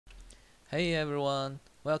Hey everyone,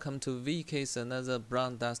 welcome to VK's another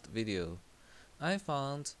brown dust video. I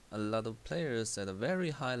found a lot of players at a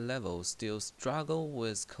very high level still struggle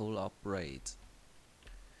with Correte.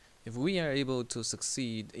 If we are able to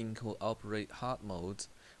succeed in Correte hard mode,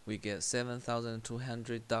 we get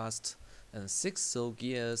 7,200 dust and 6 soul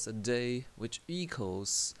gears a day, which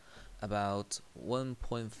equals about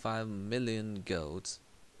 1.5 million gold,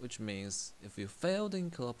 which means if you failed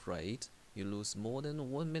in Correte, you lose more than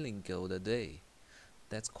 1 million gold a day.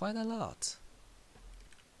 That's quite a lot.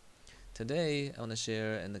 Today, I want to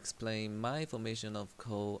share and explain my formation of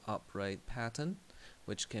Correte pattern,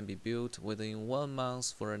 which can be built within 1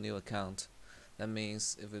 month for a new account. That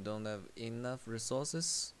means if you don't have enough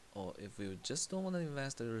resources, or if you just don't want to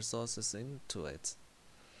invest the resources into it,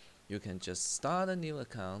 you can just start a new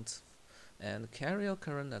account and carry your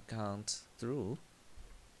current account through.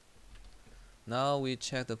 Now we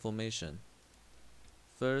check the formation.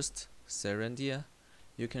 First, Cecilia.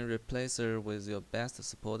 You can replace her with your best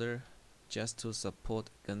supporter just to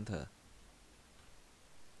support Gunther.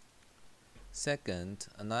 Second,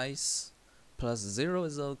 Anais. +0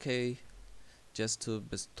 is okay, just to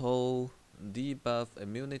bestow debuff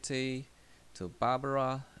immunity to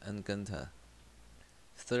Barbara and Gunther.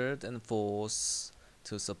 Third and fourth,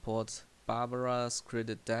 to support Barbara's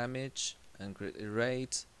crit damage and crit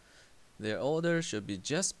rate. Their order should be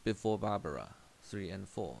just before Barbara, 3 and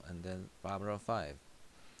 4, and then Barbara 5.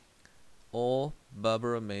 Or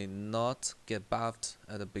Barbara may not get buffed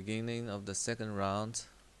at the beginning of the second round.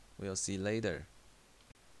 We'll see later.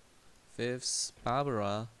 Fifth,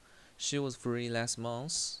 Barbara. She was free last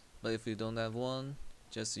month, but if you don't have one,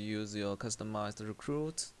 just use your customized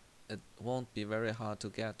recruit. It won't be very hard to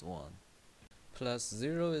get one.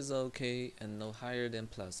 +0 is okay and no higher than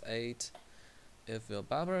 +8. If your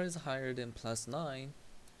Barbara is higher than +9,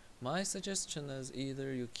 my suggestion is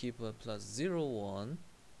either you keep a +01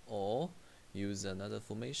 or use another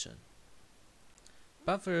formation.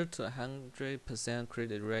 Buffer to 100%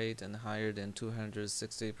 crit rate and higher than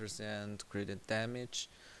 260% crit damage.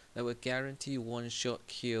 That will guarantee one-shot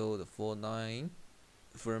kill for 9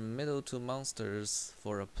 from middle to monsters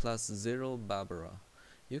for a +0 Barbara.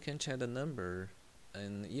 You can check the number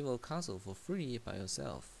in Evil Castle for free by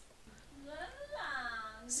yourself.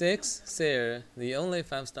 6. Seir, the only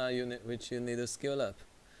 5-star unit which you need to skill up.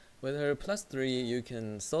 With her +3 you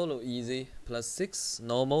can solo easy, +6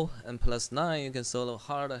 normal, and +9 you can solo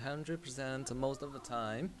hard 100% most of the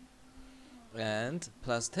time. And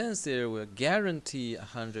 +10 Seir will guarantee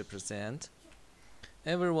 100%.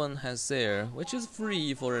 Everyone has Seir, which is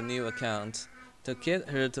free for a new account. To get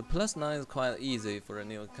her to +9 is quite easy for a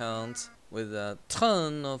new account with a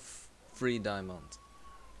ton of free diamond.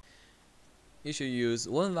 You should use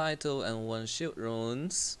 1 vital and 1 shield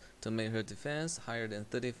runes to make her defense higher than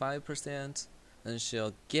 35%, and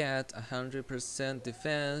she'll get 100%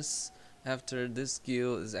 defense after this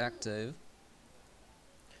skill is active.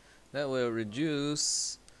 That will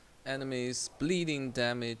reduce enemies' bleeding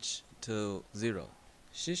damage to 0.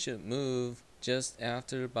 She should move just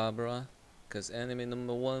after Barbara, cause enemy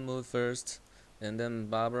number 1 moved first, and then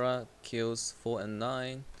Barbara kills 4 and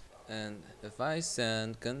 9. And if I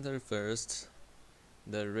send Gunther first,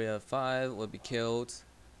 the rear 5 will be killed,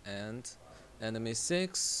 and enemy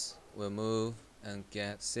 6 will move and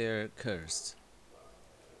get Seir cursed.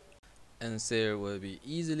 And Seir will be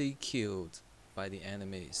easily killed by the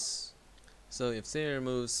enemies. So if Seir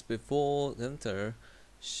moves before Gunther,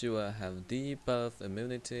 she will have debuff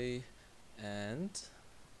immunity, and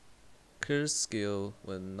curse skill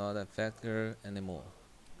will not affect her anymore.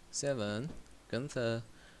 7. Gunther,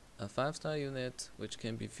 a 5-star unit which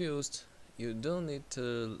can be fused. You don't need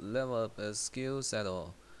to level up his skills at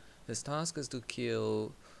all. His task is to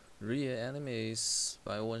kill rear enemies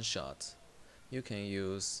by 1 shot. You can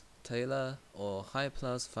use Taylor or high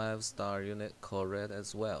plus 5-star unit Correte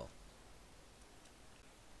as well.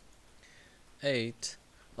 8.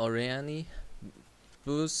 Orienne,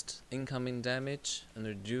 boost incoming damage and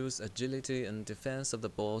reduce agility and defense of the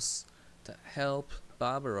boss to help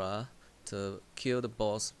Barbara to kill the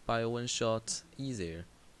boss by 1 shot easier.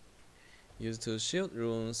 Use 2 shield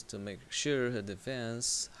runes to make sure her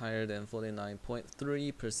defense higher than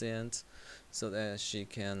 49.3% so that she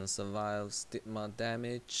can survive stigma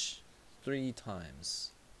damage 3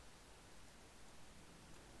 times.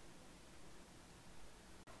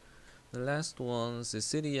 The last one,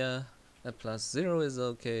 Cecilia, at +0 is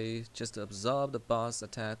okay, just to absorb the boss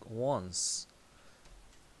attack once.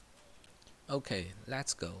 Okay,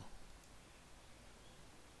 let's go.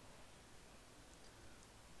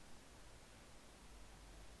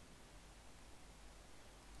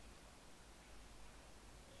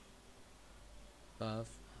 buff,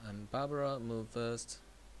 and Barbara move first.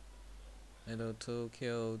 Middle 2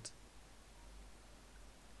 killed,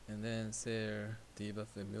 and then Seir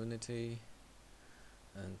debuff immunity,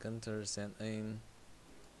 and Gunther sent in,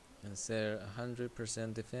 and Seir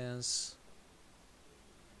 100% defense.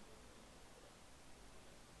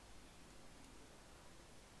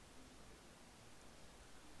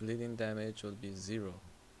 Bleeding damage will be 0.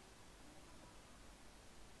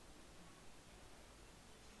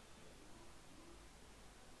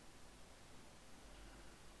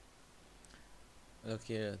 Look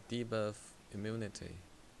here, debuff immunity,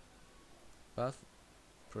 buff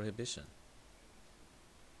prohibition.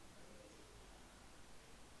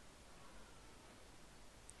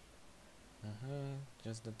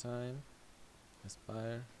 Just the time.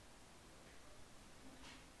 Aspire.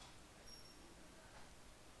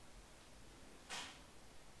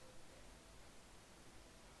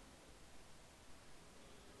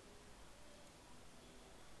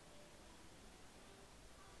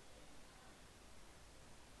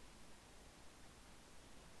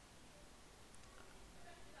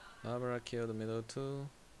 Barbara killed the middle 2,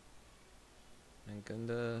 and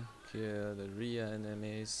Gunther killed the rear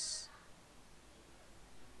enemies.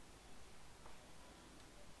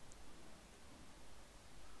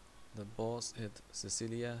 The boss hit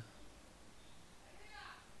Cecilia.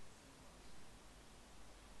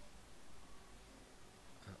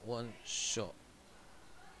 And 1 shot.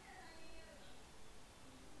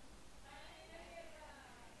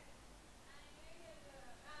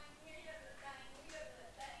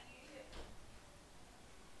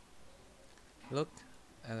 Look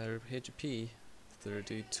at her HP,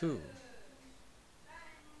 32.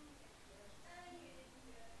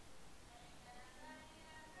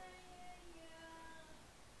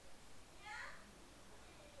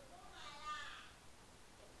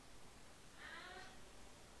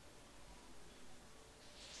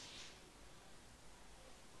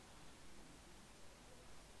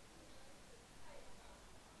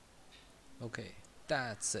 Okay,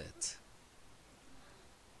 that's it.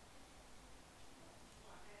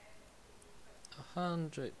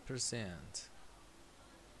 100%.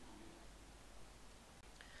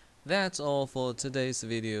 That's all for today's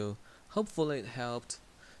video. Hopefully it helped.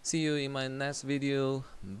 See you in my next video.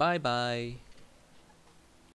 Bye bye.